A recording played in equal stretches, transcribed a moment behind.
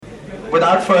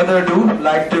without further ado, I'd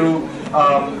like to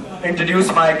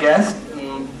introduce my guest.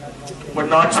 Would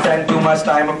not spend too much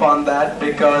time upon that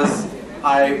because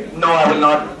I know I will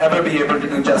not ever be able to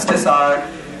do justice. Our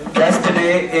guest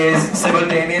today is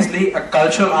simultaneously a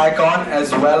cultural icon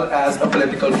as well as a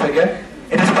political figure.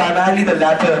 It is primarily the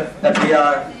latter that we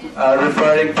are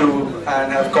referring to and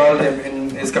have called him in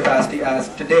his capacity as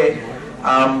today.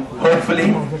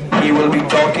 Hopefully, he will be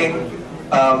talking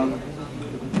on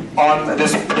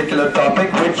this particular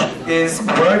topic, which is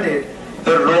worded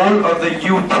the role of the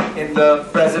youth in the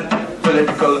present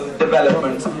political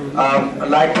developments. I'd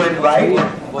like to invite,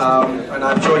 and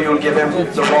I'm sure you'll give him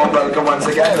the warm welcome once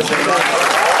again, Mr.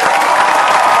 Imran.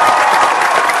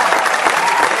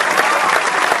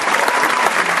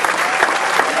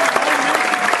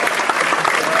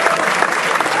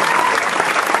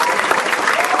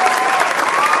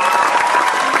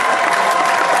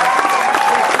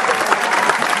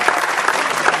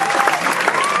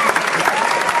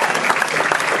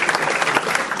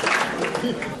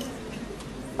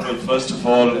 First of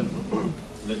all,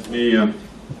 let me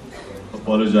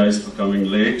apologize for coming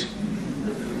late,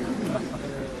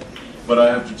 but I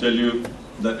have to tell you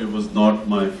that it was not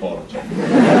my fault.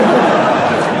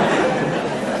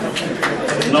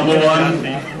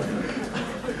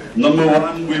 Number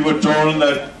one, we were told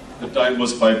that the time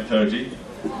was 5:30,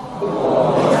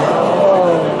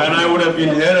 and I would have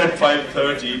been here at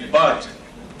 5:30, but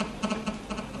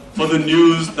for the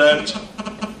news that.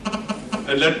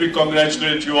 And let me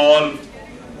congratulate you all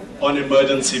on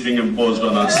emergency being imposed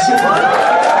on us.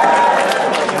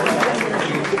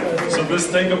 So this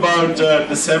thing about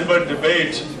December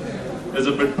debate is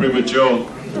a bit premature.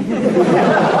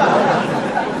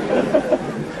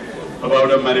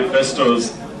 About our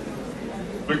manifestos.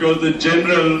 Because the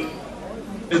general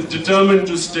is determined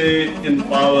to stay in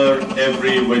power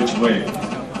every which way.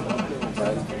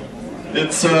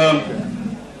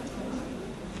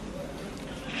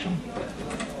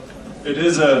 It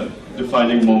is a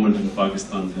defining moment in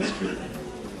Pakistan's history.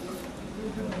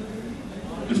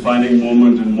 Defining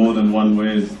moment in more than one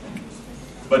way.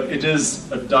 But it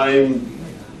is a time,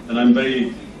 and I'm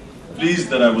very pleased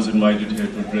that I was invited here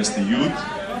to address the youth.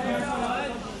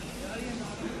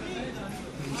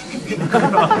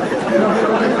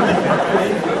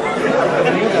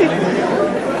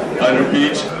 I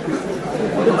repeat,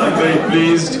 I'm very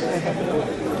pleased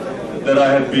that I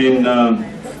have been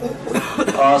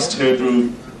asked here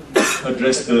to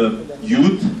address the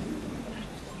youth.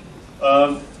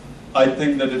 I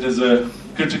think that it is a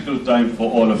critical time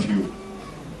for all of you.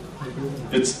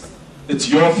 It's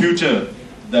your future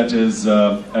that is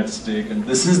at stake, and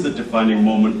this is the defining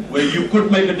moment where you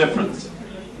could make a difference.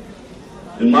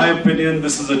 In my opinion,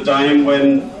 this is a time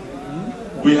when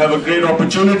we have a great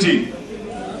opportunity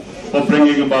for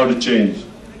bringing about a change.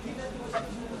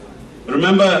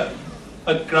 Remember,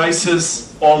 a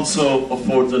crisis also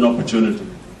affords an opportunity.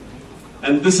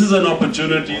 And this is an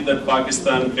opportunity that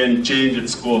Pakistan can change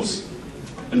its course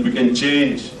and we can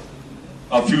change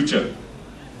our future.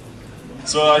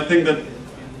 So I think that,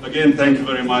 again, thank you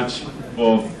very much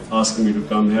for asking me to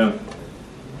come here.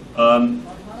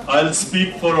 I'll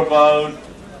speak for about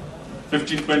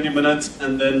 15-20 minutes,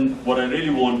 and then what I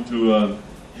really want to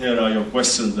hear are your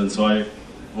questions, and so I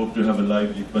hope to have a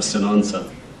lively question answer.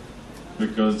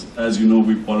 Because, as you know,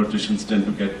 we politicians tend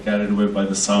to get carried away by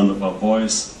the sound of our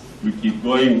voice. We keep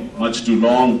going much too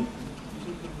long,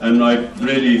 and I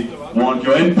really want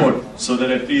your input so that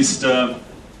at least, I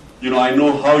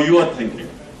know how you are thinking.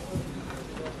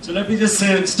 So let me just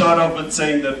start off with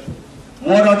saying that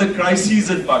what are the crises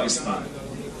in Pakistan?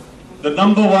 The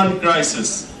number one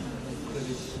crisis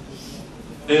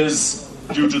is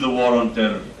due to the war on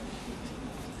terror.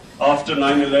 After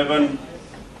 9/11,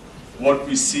 what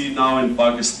we see now in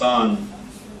Pakistan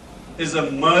is a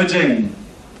merging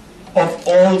of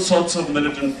all sorts of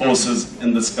militant forces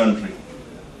in this country.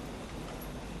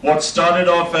 What started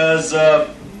off as a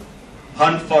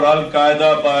hunt for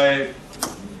Al-Qaeda by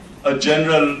a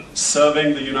general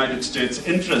serving the United States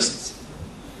interests,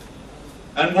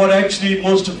 and what actually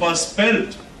most of us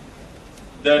felt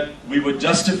that we were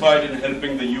justified in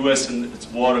helping the US in its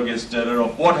war against terror,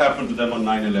 of what happened to them on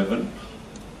 9/11.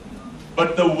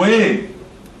 But the way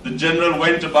the general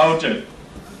went about it,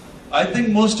 I think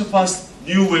most of us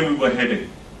knew where we were heading.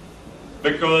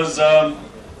 Because the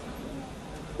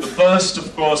first,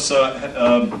 of course,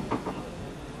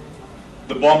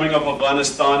 the bombing of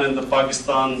Afghanistan and the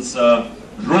Pakistan's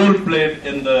role played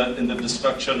in the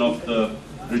destruction of the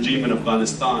regime in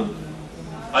Afghanistan,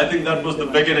 I think that was the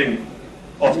beginning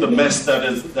of the mess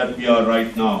that we are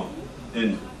right now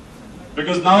in.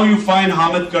 Because now you find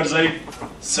Hamid Karzai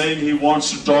saying he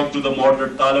wants to talk to the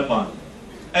moderate Taliban.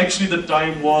 Actually, the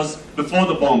time was before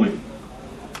the bombing.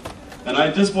 And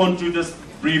I just want to just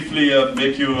briefly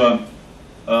make you,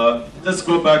 let's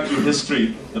go back to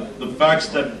history, the facts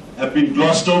that have been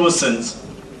glossed over since.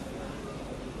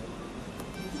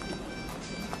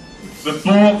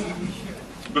 Before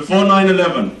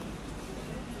 9/11,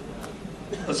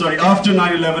 sorry, after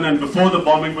 9/11 and before the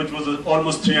bombing, which was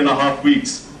almost 3.5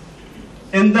 weeks,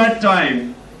 in that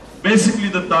time, basically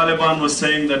the Taliban was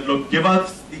saying that, look, give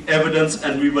us the evidence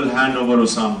and we will hand over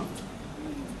Osama.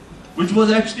 Which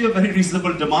was actually a very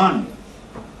reasonable demand.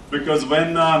 Because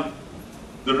when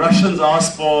the Russians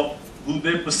asked for who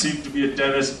they perceived to be a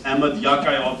terrorist, Ahmed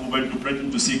Yakayov, who went to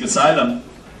Britain to seek asylum,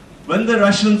 when the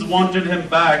Russians wanted him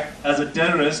back as a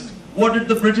terrorist, what did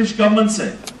the British government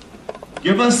say?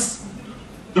 Give us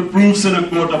the proofs in a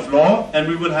court of law and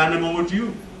we will hand him over to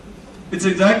you. It's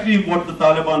exactly what the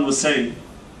Taliban was saying.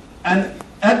 And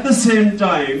at the same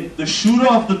time, the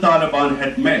Shura of the Taliban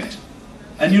had met.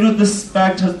 And you know, this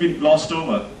fact has been glossed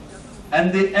over.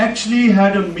 And they actually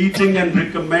had a meeting and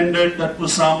recommended that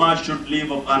Osama should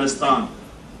leave Afghanistan.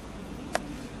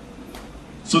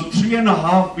 So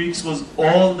 3.5 weeks was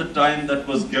all the time that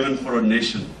was given for a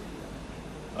nation,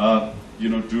 you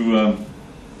know, to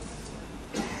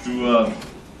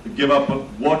give up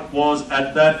what was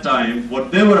at that time.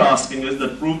 What they were asking is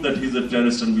that prove that he's a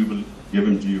terrorist and we will give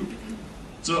him to you.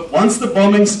 So once the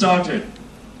bombing started,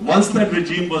 once that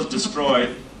regime was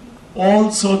destroyed,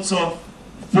 all sorts of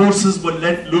forces were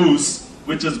let loose,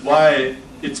 which is why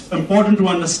it's important to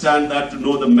understand that to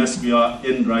know the mess we are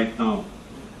in right now.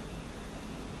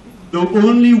 The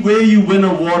only way you win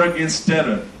a war against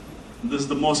terror, this is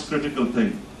the most critical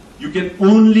thing, you can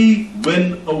only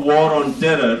win a war on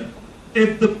terror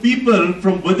if the people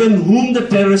from within whom the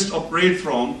terrorists operate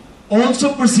from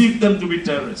also perceive them to be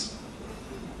terrorists.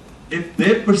 If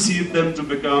they perceive them to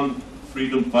become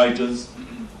freedom fighters,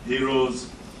 heroes,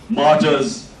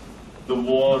 martyrs, the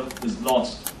war is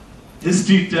lost.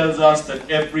 History tells us that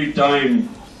every time,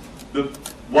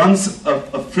 once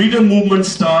a freedom movement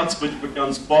starts, which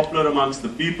becomes popular amongst the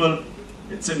people,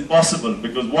 it's impossible,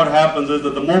 because what happens is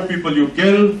that the more people you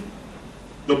kill,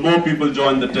 the more people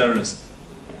join the terrorists.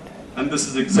 And this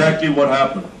is exactly what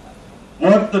happened.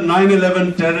 What the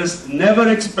 9/11 terrorists never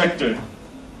expected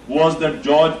was that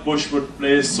George Bush would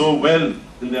play so well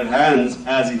in their hands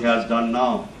as he has done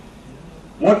now.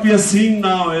 What we are seeing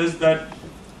now is that,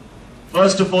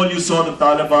 first of all, you saw the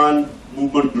Taliban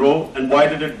movement grow. And why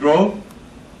did it grow?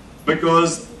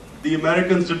 Because the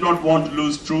Americans did not want to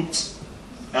lose troops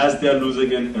as they are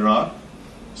losing in Iraq.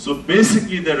 So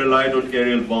basically they relied on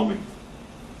aerial bombing.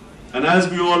 And as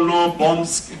we all know,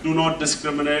 bombs do not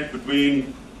discriminate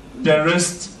between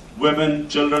terrorists, women,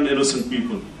 children, innocent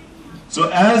people. So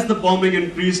as the bombing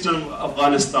increased in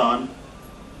Afghanistan,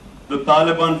 the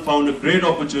Taliban found a great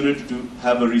opportunity to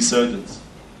have a resurgence.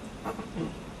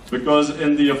 Because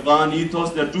in the Afghan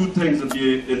ethos, there are two things in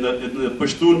the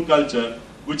Pashtun culture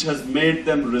which has made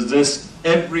them resist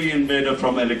every invader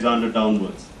from Alexander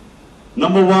downwards.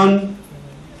 Number one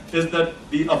is that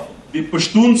the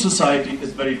Pashtun society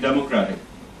is very democratic.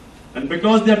 And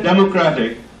because they're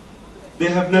democratic, they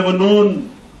have never known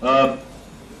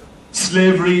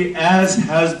slavery as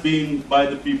has been by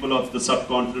the people of the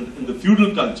subcontinent in the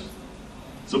feudal culture.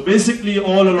 So basically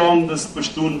all along this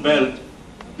Pashtun belt,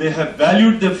 they have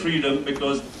valued their freedom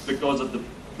because of the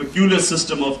peculiar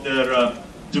system of their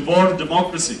devolved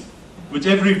democracy, which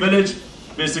every village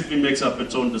basically makes up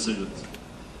its own decisions.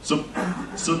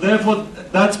 So therefore,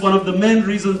 that's one of the main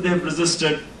reasons they have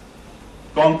resisted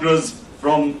conquerors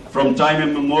from time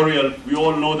immemorial. We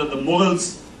all know that the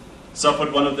Mughals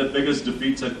suffered one of their biggest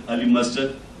defeats at Ali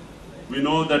Masjid. We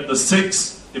know that the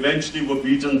Sikhs eventually were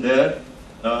beaten there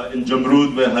in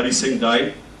Jamrud, where Hari Singh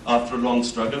died after a long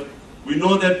struggle. We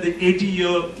know that the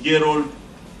 80-year-old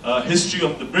history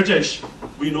of the British,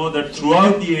 we know that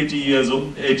throughout the 80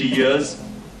 years,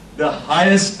 the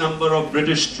highest number of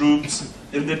British troops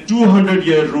in the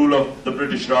 200-year rule of the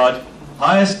British Raj,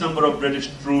 highest number of British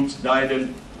troops died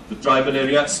in the tribal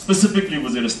area, specifically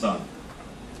Waziristan.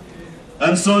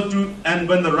 And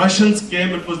when the Russians came,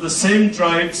 it was the same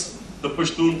tribes, the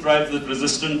Pashtun tribes, that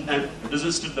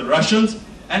resisted the Russians,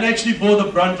 and actually bore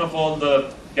the brunt of all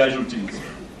the casualties.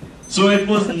 So it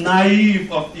was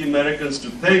naive of the Americans to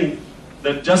think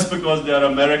that just because they are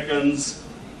Americans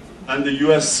and the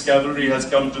US cavalry has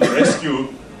come to the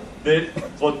rescue,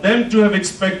 for them to have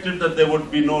expected that there would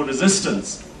be no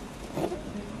resistance.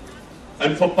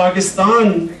 And for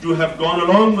Pakistan to have gone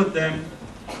along with them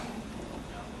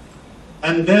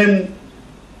and then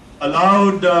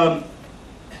allowed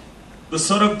the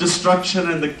sort of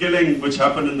destruction and the killing which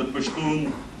happened in the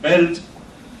Pashtun belt,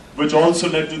 which also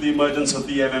led to the emergence of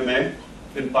the MMA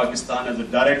in Pakistan as a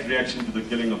direct reaction to the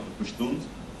killing of the Pashtuns.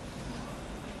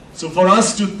 So for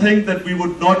us to think that we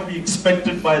would not be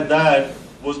expected by that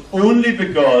was only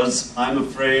because, I'm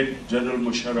afraid, General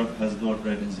Musharraf has not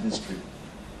read his history,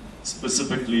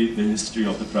 specifically the history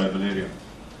of the tribal area.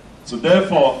 So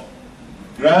therefore,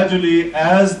 gradually,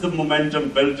 as the momentum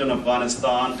built in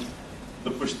Afghanistan,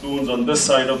 the Pashtuns on this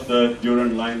side of the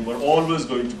Durand line were always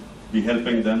going to be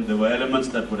helping them. There were elements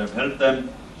that would have helped them.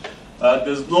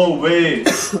 There's no way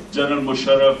General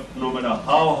Musharraf, no matter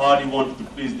how hard he wanted to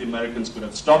please the Americans, could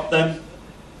have stopped them.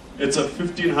 It's a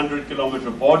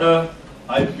 1,500-kilometer border.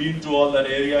 I've been to all that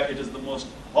area. It is the most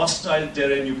hostile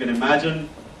terrain you can imagine.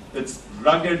 It's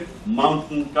rugged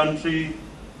mountain country.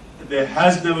 There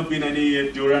has never been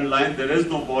any Durand line. There is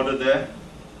no border there.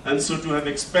 And so to have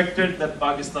expected that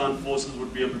Pakistan forces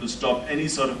would be able to stop any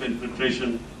sort of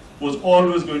infiltration was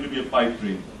always going to be a pipe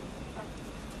dream.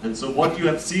 And so what you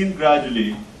have seen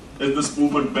gradually is this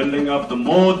movement building up. The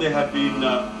more they have been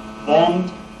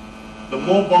bombed, the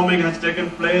more bombing has taken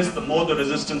place, the more the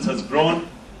resistance has grown.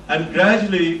 And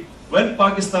gradually, when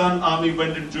Pakistan army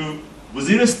went into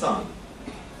Waziristan,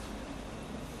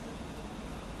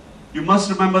 you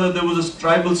must remember that there was this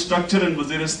tribal structure in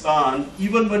Waziristan.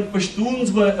 Even when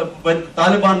when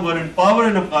Taliban were in power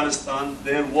in Afghanistan,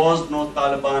 there was no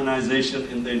Talibanization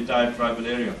in the entire tribal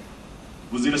area.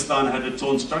 Waziristan had its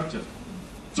own structure.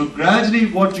 So gradually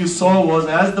what you saw was,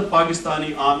 as the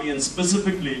Pakistani army, and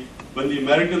specifically when the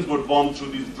Americans would bomb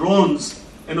through these drones,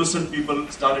 innocent people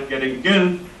started getting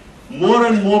killed. More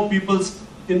and more people,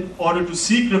 in order to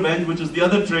seek revenge, which is the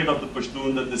other trait of the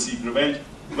Pashtun, that they seek revenge,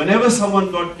 whenever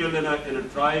someone got killed in a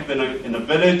tribe, in a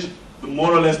village,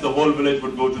 more or less the whole village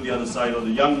would go to the other side, or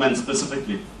the young men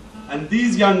specifically. And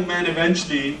these young men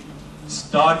eventually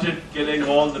started killing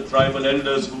all the tribal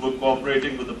elders who were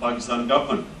cooperating with the Pakistan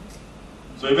government.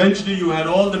 So eventually you had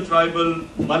all the tribal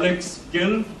maliks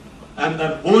killed, and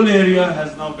that whole area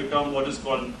has now become what is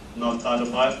called now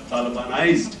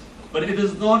Talibanized. But it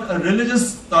is not a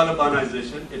religious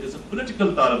Talibanization, it is a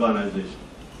political Talibanization.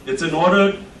 It's in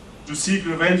order to seek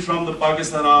revenge from the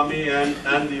Pakistan army and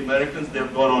the Americans. They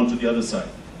have gone on to the other side.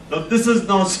 Now this is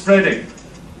now spreading.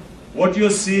 What you're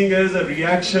seeing is a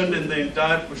reaction in the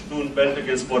entire Pashtun belt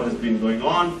against what has been going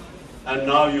on. And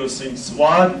now you're seeing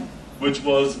Swat, which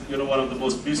was one of the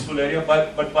most peaceful areas.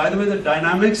 But by the way, the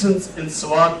dynamics in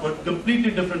Swat were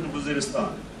completely different to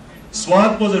Waziristan.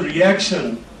 Swat was a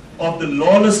reaction of the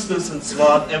lawlessness in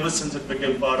Swat ever since it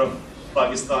became part of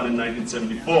Pakistan in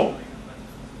 1974.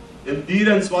 In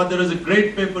Dir and Swat, there is a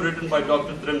great paper written by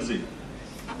Dr. Trimzi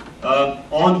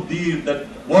on Dir, that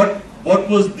what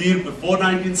was Dir before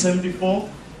 1974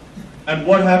 and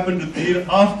what happened to Dir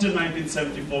after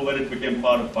 1974 when it became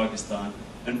part of Pakistan.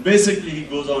 And basically he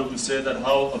goes on to say that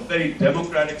how a very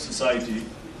democratic society,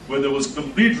 where there was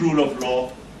complete rule of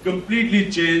law, completely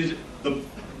changed the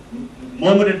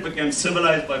moment it became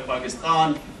civilized by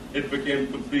Pakistan. It became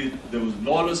complete, there was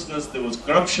lawlessness, there was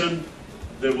corruption,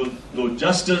 there was no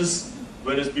justice.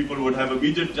 Whereas people would have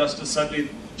immediate justice, suddenly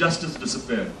justice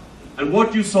disappeared. And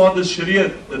what you saw, the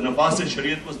Shariat, the Nabasi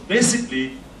Shariat, was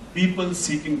basically people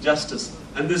seeking justice.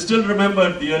 And they still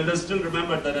remembered, the elders still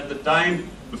remembered that at the time,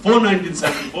 before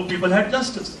 1974, people had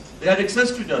justice. They had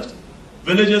access to justice.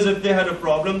 Villages, if they had a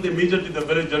problem, immediately the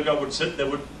village Jarga would sit, they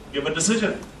would give a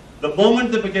decision. The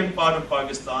moment they became part of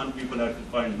Pakistan, people had to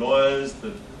find lawyers,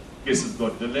 the cases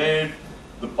got delayed,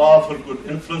 the powerful could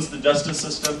influence the justice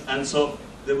system, and so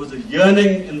there was a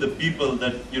yearning in the people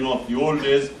that, of the old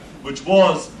days, which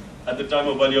was, at the time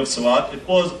of Wali of Swat, it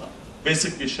was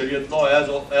basically Shariat law, as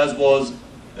was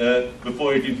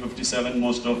before 1857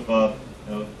 most of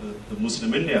the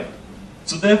Muslim India.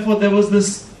 So therefore there was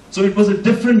this, so it was a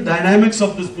different dynamics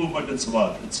of this movement in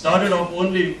Swat. It started off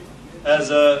only as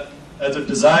a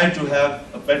desire to have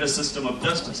a better system of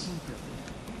justice.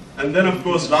 And then of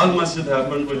course Lal Masjid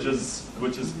happened, which is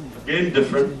again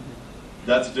different.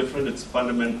 That's different, it's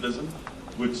fundamentalism,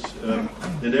 which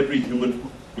in every human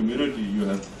community you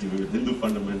have Hindu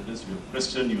fundamentalists, you have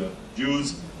Christian, you have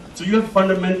Jews. So you have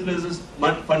fundamentalists,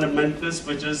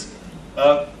 which is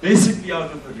basically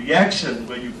out of a reaction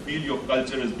where you feel your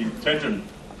culture is being threatened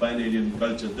by an alien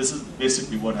culture. This is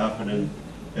basically what happened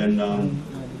in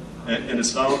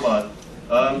Islamabad.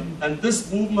 And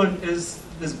this movement is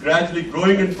gradually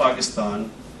growing in Pakistan.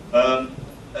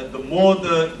 The more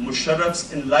the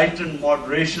Musharraf's enlightened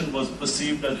moderation was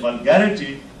perceived as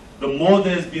vulgarity, the more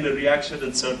there's been a reaction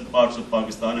in certain parts of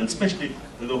Pakistan, and especially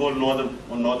in the whole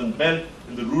northern belt,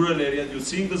 in the rural areas. You're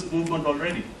seeing this movement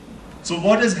already. So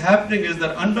what is happening is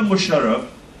that under Musharraf,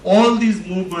 all these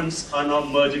movements are now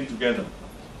merging together.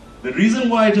 The reason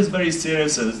why it is very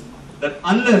serious is that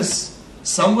unless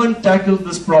someone tackles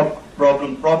this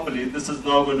problem properly, this is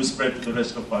now going to spread to the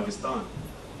rest of Pakistan.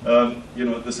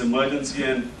 This emergency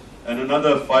and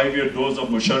another 5-year dose of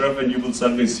Musharraf, and you will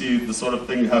suddenly see the sort of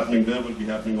thing happening there will be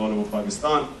happening all over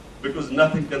Pakistan, because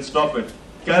nothing can stop it.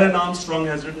 Karen Armstrong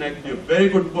has written actually a very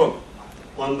good book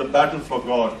on the battle for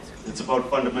God. It's about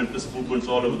fundamentalist movements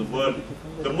all over the world.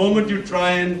 The moment you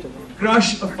try and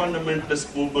crush a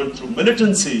fundamentalist movement through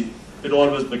militancy, it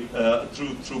always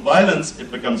through violence,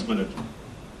 it becomes militant.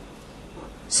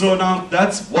 So now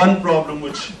that's one problem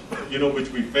which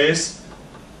we face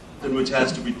and which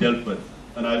has to be dealt with.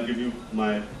 And I'll give you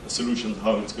my solutions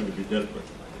how it's going to be dealt with.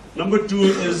 Number two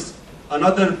is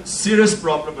another serious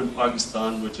problem in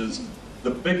Pakistan, which is the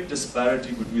big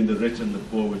disparity between the rich and the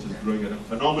poor, which is growing at a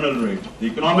phenomenal rate. The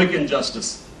economic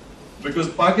injustice. Because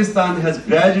Pakistan has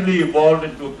gradually evolved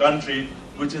into a country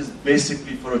which is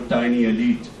basically for a tiny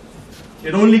elite.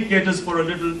 It only caters for a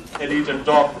little elite at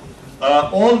top.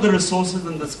 All the resources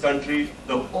in this country,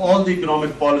 all the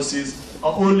economic policies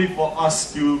are only for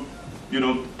us few,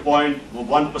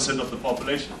 0.1% of the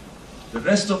population. The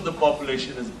rest of the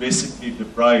population is basically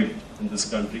deprived in this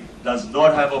country, does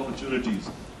not have opportunities.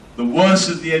 The worst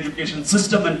is the education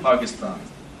system in Pakistan,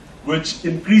 which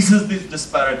increases these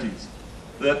disparities.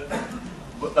 In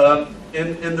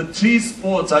the 3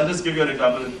 sports, I'll just give you an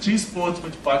example, in 3 sports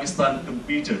which Pakistan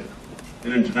competed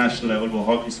in international level were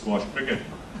hockey, squash, cricket.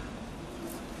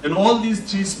 In all these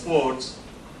 3 sports,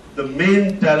 the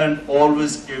main talent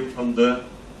always came from the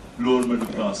lower middle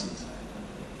classes.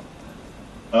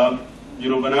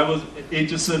 When I was at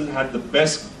HSN, had the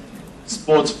best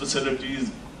sports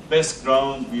facilities, best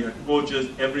grounds, we had coaches,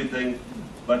 everything,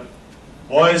 but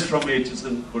boys from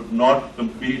HSN could not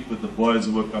compete with the boys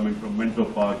who were coming from Minto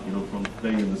Park, from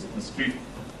playing in the street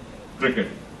cricket.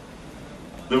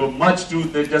 They were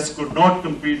they just could not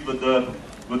compete with the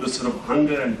sort of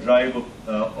hunger and drive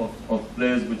of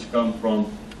players which come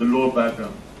from the lower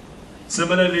background.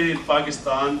 Similarly, in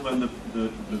Pakistan, when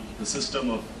the system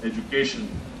of education,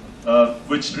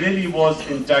 which really was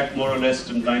intact more or less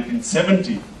in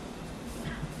 1970,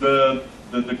 the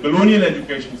colonial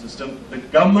education system, the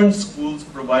government schools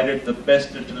provided the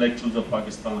best intellectuals of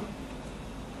Pakistan.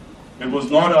 It was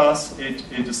not us,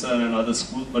 HSN and other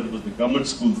schools, but it was the government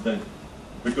schools then.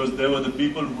 Because they were the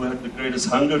people who had the greatest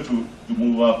hunger to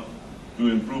move up, to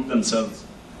improve themselves.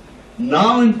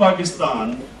 Now in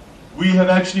Pakistan, we have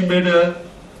actually made a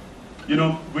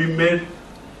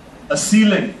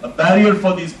ceiling, a barrier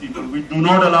for these people. We do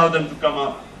not allow them to come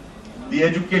up. The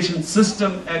education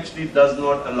system actually does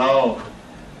not allow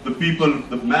the people,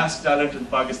 the mass talent in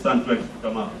Pakistan to actually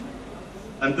come up.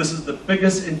 And this is the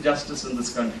biggest injustice in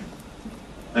this country.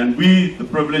 And we, the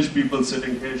privileged people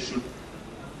sitting here, should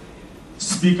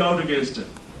speak out against it.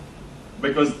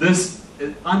 Because this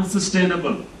is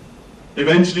unsustainable.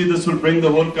 Eventually this will bring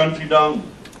the whole country down.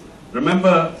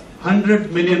 Remember,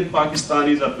 100 million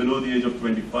Pakistanis are below the age of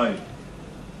 25.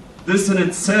 This in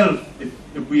itself,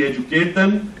 if we educate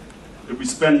them, if we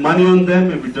spend money on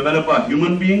them, if we develop our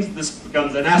human beings, this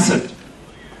becomes an asset.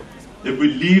 If we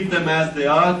leave them as they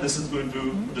are, this is going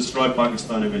to destroy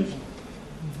Pakistan eventually.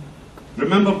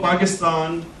 Remember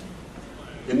Pakistan,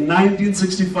 in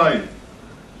 1965,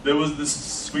 there was this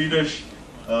Swedish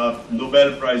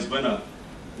Nobel Prize winner.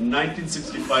 In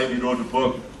 1965, he wrote a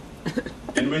book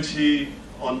in which he,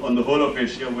 on the whole of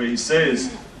Asia, where he says,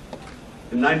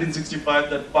 in 1965,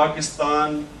 that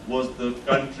Pakistan was the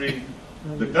country,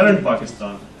 the current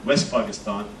Pakistan, West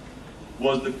Pakistan,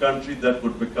 was the country that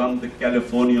would become the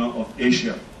California of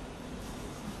Asia.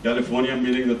 California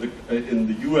meaning that in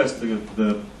the US,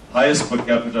 the highest per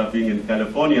capita being in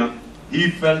California, he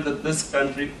felt that this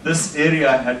country, this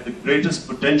area had the greatest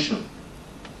potential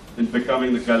in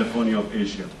becoming the California of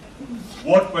Asia.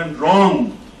 What went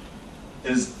wrong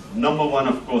is, number one,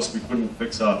 of course, we couldn't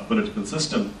fix our political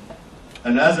system.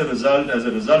 And as a result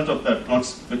of that, not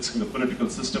fixing the political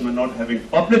system and not having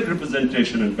public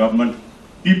representation in government,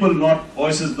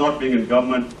 voices not being in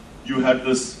government, you had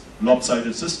this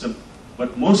lopsided system.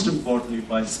 But most importantly,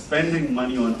 by spending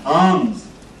money on arms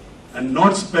and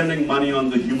not spending money on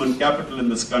the human capital in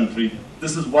this country,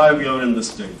 this is why we are in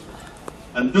this state.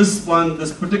 And this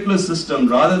particular system,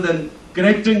 rather than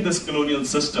correcting this colonial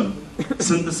system,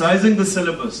 synthesizing the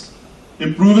syllabus,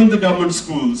 improving the government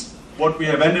schools, what we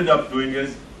have ended up doing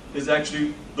is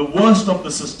actually the worst of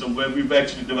the system, where we've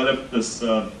actually developed this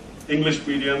English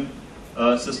medium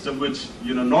system, which,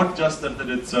 not just that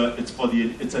it's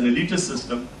an elitist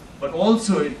system, but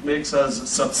also it makes us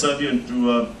subservient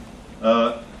to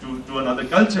to another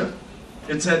culture.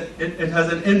 It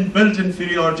has an inbuilt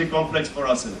inferiority complex for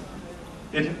us in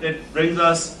it. It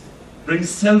brings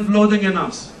self-loathing in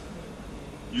us.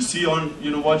 You see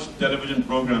watch television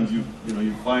programs, you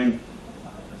find,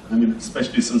 I mean,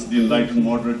 especially since the enlightened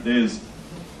moderate days,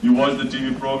 you watch the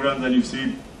TV programs and you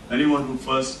see anyone who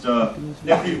first,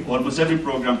 almost every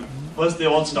program, first they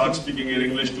all start speaking in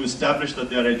English to establish that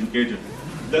they are educated.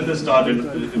 Then they start in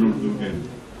Urdu again.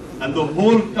 And the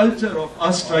whole culture of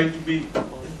us trying to be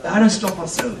embarrassed of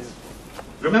ourselves.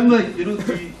 Remember,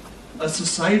 a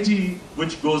society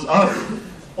which goes up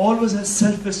always has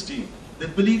self-esteem. They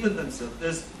believe in themselves.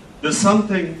 There's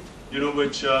something,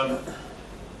 which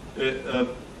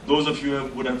those of you who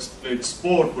would have played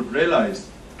sport would realize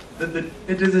that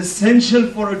it is essential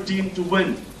for a team to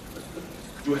win,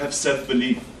 to have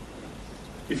self-belief.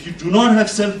 If you do not have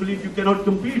self-belief, you cannot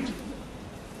compete.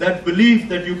 That belief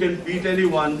that you can beat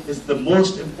anyone is the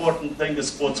most important thing a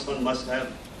sportsman must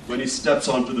have when he steps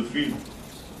onto the field.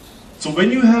 So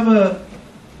when you have an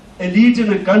elite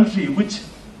in a country which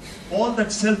all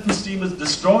that self-esteem is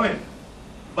destroyed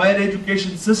by an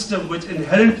education system which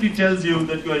inherently tells you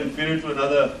that you are inferior to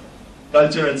another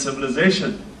culture and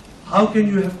civilization, how can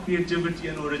you have creativity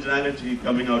and originality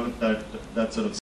coming out of that sort of